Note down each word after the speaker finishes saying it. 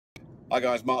Hi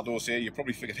guys, Mark Dorsey here. You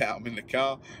probably figured out I'm in the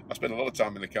car. I spend a lot of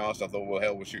time in the car, so I thought, well,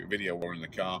 hell, we'll shoot a video while we're in the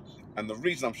car. And the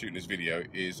reason I'm shooting this video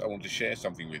is I want to share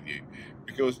something with you.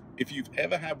 Because if you've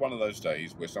ever had one of those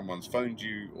days where someone's phoned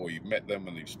you or you've met them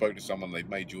and you've spoke to someone, they've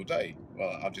made your day,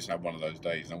 well, I've just had one of those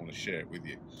days and I want to share it with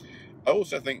you. I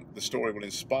also think the story will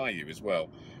inspire you as well,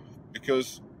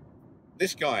 because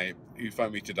this guy who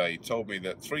phoned me today told me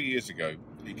that 3 years ago,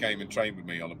 he came and trained with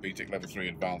me on a BTEC Level 3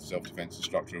 Advanced Self-Defense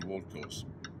Instructor Award course.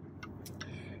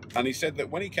 And he said that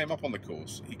when he came up on the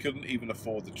course, he couldn't even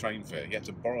afford the train fare. He had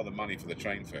to borrow the money for the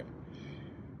train fare.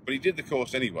 But he did the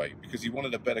course anyway, because he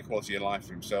wanted a better quality of life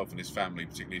for himself and his family,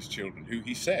 particularly his children, who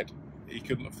he said he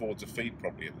couldn't afford to feed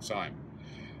properly at the time.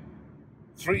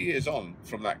 3 years on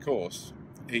from that course,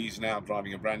 he's now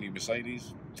driving a brand new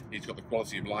Mercedes. He's got the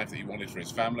quality of life that he wanted for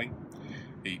his family.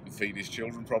 He can feed his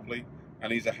children properly.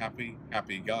 And he's a happy,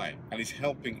 happy guy. And he's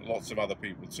helping lots of other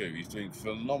people too. He's doing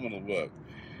phenomenal work.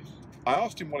 I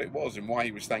asked him what it was and why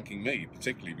he was thanking me,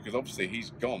 particularly because obviously he's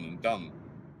gone and done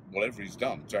whatever he's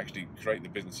done to actually create the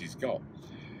business he's got.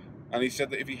 And he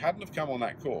said that if he hadn't have come on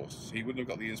that course, he wouldn't have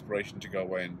got the inspiration to go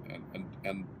away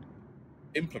and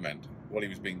implement what he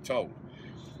was being told.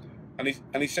 And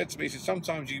he said to me, he said,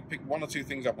 sometimes you pick one or two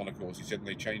things up on a course, he said, and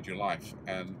they change your life.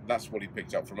 And that's what he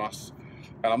picked up from us.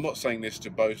 And I'm not saying this to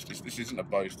boast, this isn't a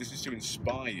boast, this is to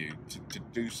inspire you to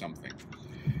do something.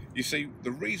 You see,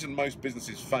 the reason most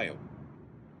businesses fail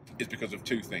is because of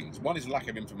two things. One is lack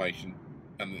of information,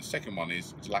 and the second one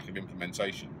is lack of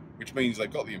implementation, which means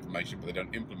they've got the information but they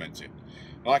don't implement it.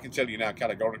 And I can tell you now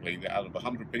categorically that out of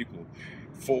 100 people,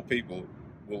 4 people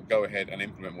will go ahead and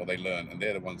implement what they learn, and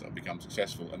they're the ones that have become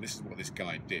successful, and this is what this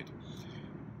guy did.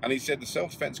 And he said the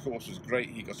self-defense course was great,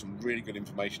 he got some really good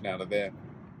information out of there.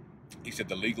 He said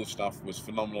the legal stuff was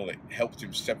phenomenal. It helped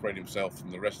him separate himself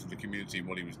from the rest of the community and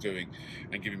what he was doing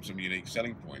and give him some unique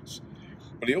selling points.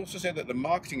 But he also said that the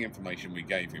marketing information we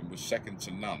gave him was second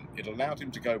to none. It allowed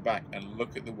him to go back and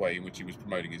look at the way in which he was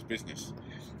promoting his business.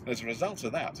 And as a result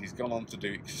of that, he's gone on to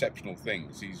do exceptional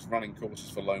things. He's running courses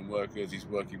for lone workers. He's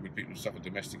working with people who suffer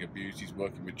domestic abuse. He's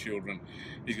working with children.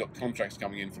 He's got contracts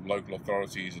coming in from local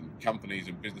authorities and companies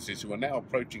and businesses who are now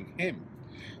approaching him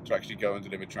to actually go and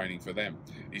deliver training for them.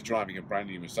 He's driving a brand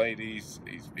new Mercedes,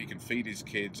 he can feed his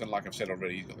kids, and like I've said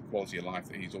already, he's got the quality of life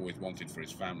that he's always wanted for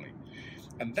his family.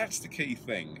 And that's the key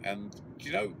thing. And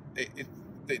you know,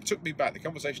 it took me back, the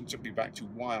conversation took me back to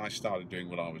why I started doing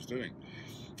what I was doing.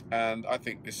 And I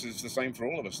think this is the same for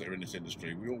all of us that are in this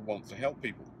industry. We all want to help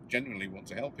people, genuinely want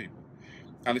to help people.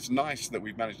 And it's nice that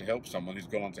we've managed to help someone who's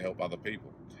gone on to help other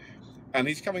people. And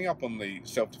he's coming up on the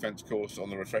self-defense course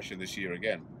on the refresher this year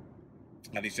again.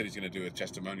 And he said he's going to do a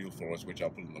testimonial for us, which I'll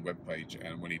put on the webpage,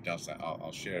 and when he does that,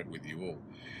 I'll share it with you all.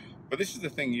 But this is the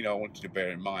thing, you know, I want you to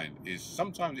bear in mind, is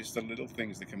sometimes it's the little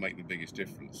things that can make the biggest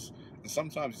difference. And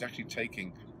sometimes it's actually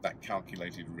taking that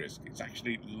calculated risk. It's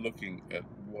actually looking at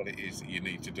what it is that you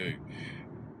need to do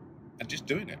and just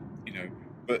doing it, you know.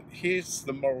 But here's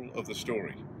the moral of the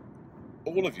story.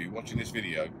 All of you watching this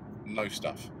video know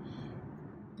stuff.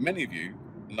 Many of you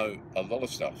know a lot of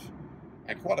stuff,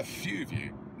 and quite a few of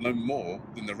you know more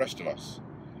than the rest of us.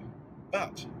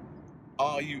 But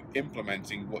are you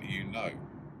implementing what you know?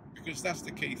 Because that's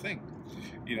the key thing.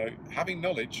 You know, having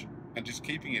knowledge and just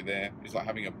keeping it there is like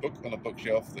having a book on a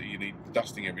bookshelf that you need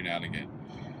dusting every now and again.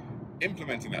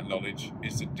 Implementing that knowledge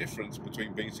is the difference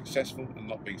between being successful and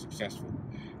not being successful.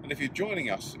 And if you're joining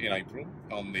us in April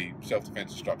on the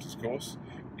Self-Defense Instructors course,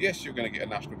 yes, you're going to get a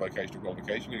National Vocational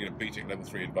Qualification, you're going to get a BTEC Level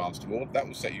 3 Advanced Award. That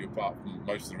will set you apart from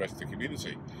most of the rest of the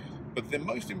community. But the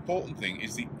most important thing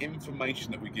is the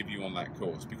information that we give you on that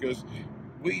course, because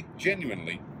we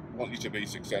genuinely want you to be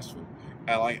successful.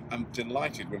 And I am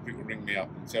delighted when people ring me up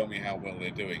and tell me how well they're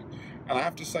doing. And I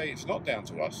have to say, it's not down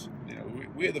to us. You know,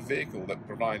 we're the vehicle that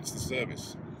provides the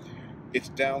service. It's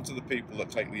down to the people that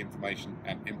take the information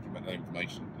and implement the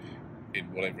information in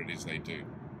whatever it is they do.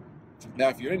 Now,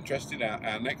 if you're interested,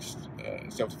 our next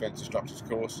Self-Defense Instructors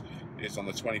course is on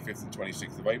the 25th and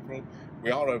 26th of April.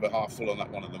 We are over half full on that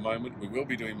one at the moment. We will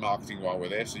be doing marketing while we're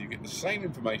there, so you get the same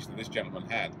information that this gentleman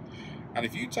had. And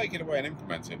if you take it away and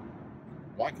implement it,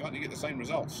 why can't you get the same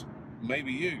results?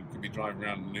 Maybe you could be driving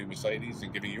around in a new Mercedes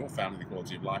and giving your family the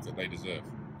quality of life that they deserve.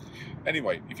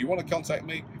 Anyway, if you want to contact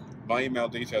me, my email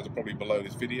details are probably below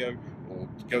this video, or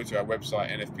go to our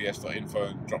website, nfps.info,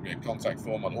 and drop me a contact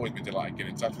form. I'll always be delighted to get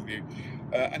in touch with you.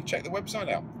 And check the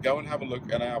website out. Go and have a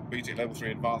look at our BTEC Level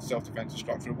 3 Advanced Self-Defense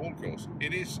Instructor Award course.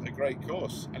 It is a great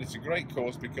course, and it's a great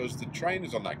course because the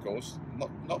trainers on that course,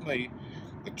 not me,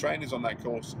 the trainers on that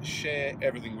course share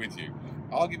everything with you.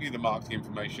 I'll give you the marketing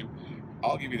information,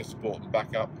 I'll give you the support and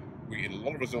backup. we get a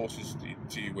lot of resources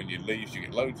to you when you leave. So you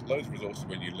get loads of resources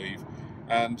when you leave,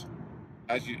 and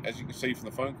as you can see from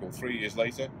the phone call, 3 years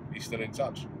later, he's still in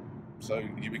touch. So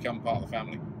you become part of the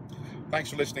family. Thanks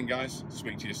for listening, guys.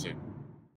 Speak to you soon.